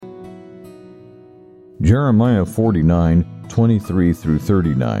Jeremiah 49:23 through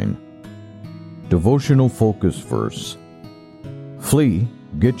 39. Devotional focus verse. Flee,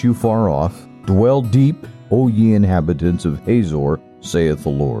 get you far off, dwell deep, O ye inhabitants of Hazor, saith the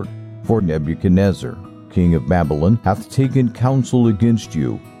Lord. For Nebuchadnezzar, king of Babylon, hath taken counsel against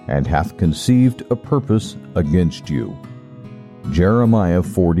you, and hath conceived a purpose against you. Jeremiah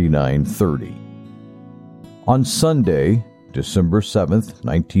 49:30. On Sunday, December 7th,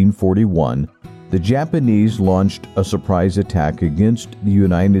 1941, the Japanese launched a surprise attack against the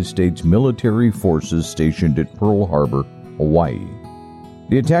United States military forces stationed at Pearl Harbor, Hawaii.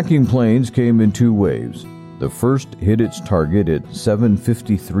 The attacking planes came in two waves. The first hit its target at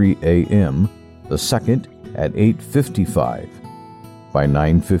 7:53 a.m., the second at 8:55. By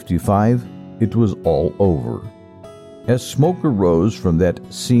 9:55, it was all over. As smoke arose from that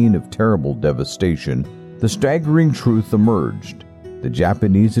scene of terrible devastation, the staggering truth emerged. The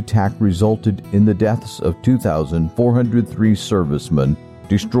Japanese attack resulted in the deaths of 2,403 servicemen,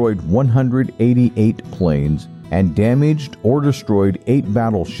 destroyed 188 planes, and damaged or destroyed 8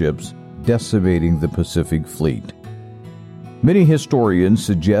 battleships, decimating the Pacific Fleet. Many historians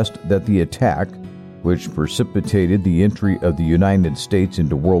suggest that the attack, which precipitated the entry of the United States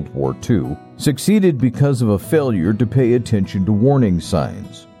into World War II, succeeded because of a failure to pay attention to warning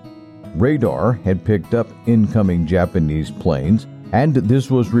signs. Radar had picked up incoming Japanese planes, and this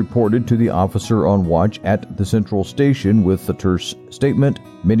was reported to the officer on watch at the central station with the terse statement,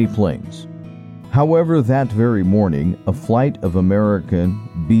 "Many planes." However, that very morning, a flight of American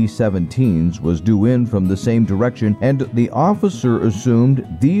B-17s was due in from the same direction, and the officer assumed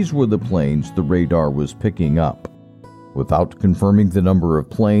these were the planes the radar was picking up. Without confirming the number of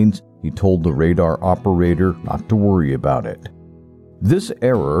planes, he told the radar operator not to worry about it. This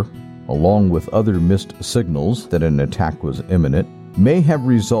error, along with other missed signals that an attack was imminent, may have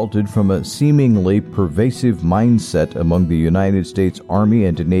resulted from a seemingly pervasive mindset among the United States Army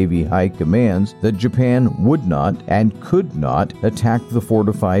and Navy high commands that Japan would not and could not attack the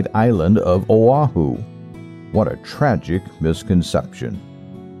fortified island of Oahu. What a tragic misconception.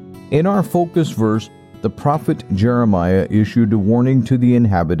 In our focus verse, the prophet Jeremiah issued a warning to the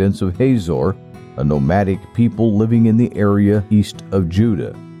inhabitants of Hazor, a nomadic people living in the area east of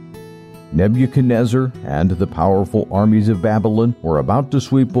Judah. Nebuchadnezzar and the powerful armies of Babylon were about to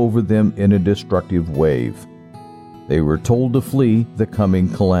sweep over them in a destructive wave. They were told to flee the coming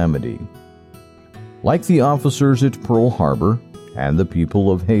calamity. Like the officers at Pearl Harbor and the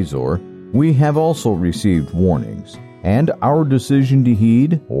people of Hazor, we have also received warnings, and our decision to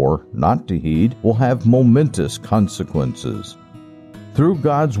heed or not to heed will have momentous consequences. Through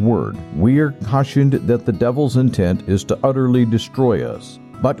God's Word, we are cautioned that the devil's intent is to utterly destroy us.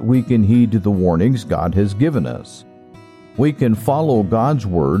 But we can heed the warnings God has given us. We can follow God's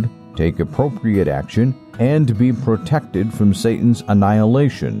Word, take appropriate action, and be protected from Satan's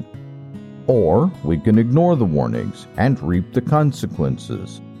annihilation. Or we can ignore the warnings and reap the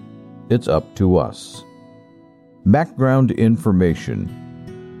consequences. It's up to us. Background information.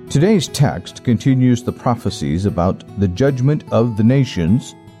 Today's text continues the prophecies about the judgment of the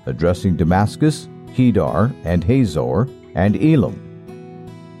nations, addressing Damascus, Kedar, and Hazor, and Elam.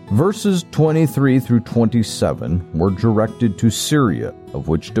 Verses 23 through 27 were directed to Syria, of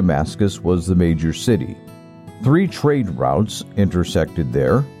which Damascus was the major city. 3 trade routes intersected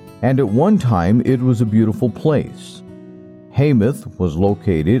there, and at one time it was a beautiful place. Hamath was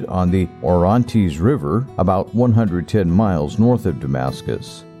located on the Orontes River, about 110 miles north of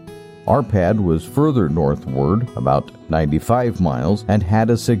Damascus. Arpad was further northward, about 95 miles, and had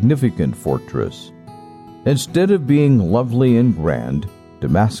a significant fortress. Instead of being lovely and grand,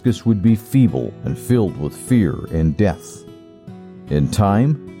 Damascus would be feeble and filled with fear and death. In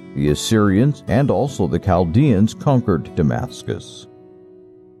time, the Assyrians and also the Chaldeans conquered Damascus.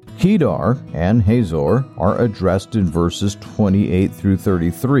 Kedar and Hazor are addressed in verses 28 through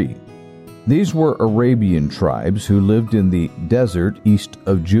 33. These were Arabian tribes who lived in the desert east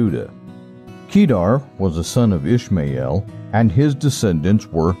of Judah. Kedar was a son of Ishmael, and his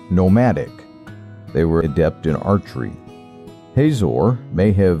descendants were nomadic. They were adept in archery. Hazor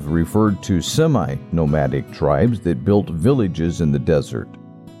may have referred to semi-nomadic tribes that built villages in the desert.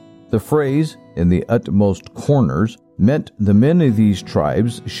 The phrase, "in the utmost corners," meant the men of these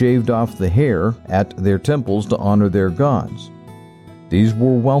tribes shaved off the hair at their temples to honor their gods. These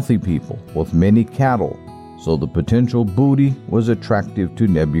were wealthy people with many cattle, so the potential booty was attractive to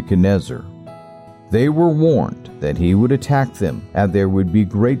Nebuchadnezzar. They were warned that he would attack them and there would be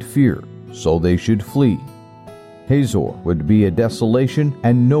great fear, so they should flee. Hazor would be a desolation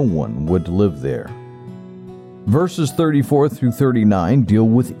and no one would live there. Verses 34 through 39 deal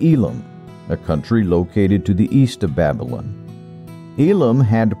with Elam, a country located to the east of Babylon. Elam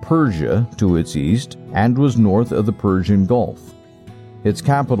had Persia to its east and was north of the Persian Gulf. Its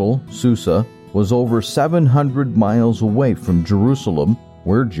capital, Susa, was over 700 miles away from Jerusalem,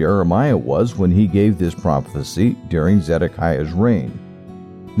 where Jeremiah was when he gave this prophecy during Zedekiah's reign.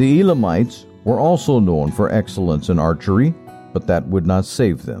 The Elamites were also known for excellence in archery, but that would not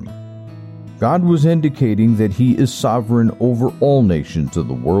save them. God was indicating that He is sovereign over all nations of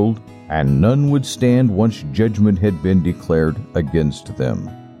the world, and none would stand once judgment had been declared against them.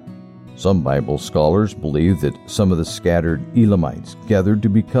 Some Bible scholars believe that some of the scattered Elamites gathered to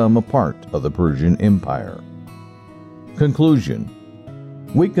become a part of the Persian Empire. Conclusion: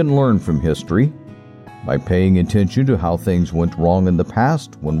 we can learn from history. By paying attention to how things went wrong in the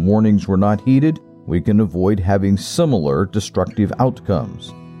past when warnings were not heeded, we can avoid having similar destructive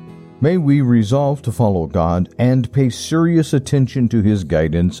outcomes. May we resolve to follow God and pay serious attention to His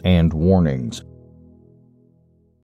guidance and warnings.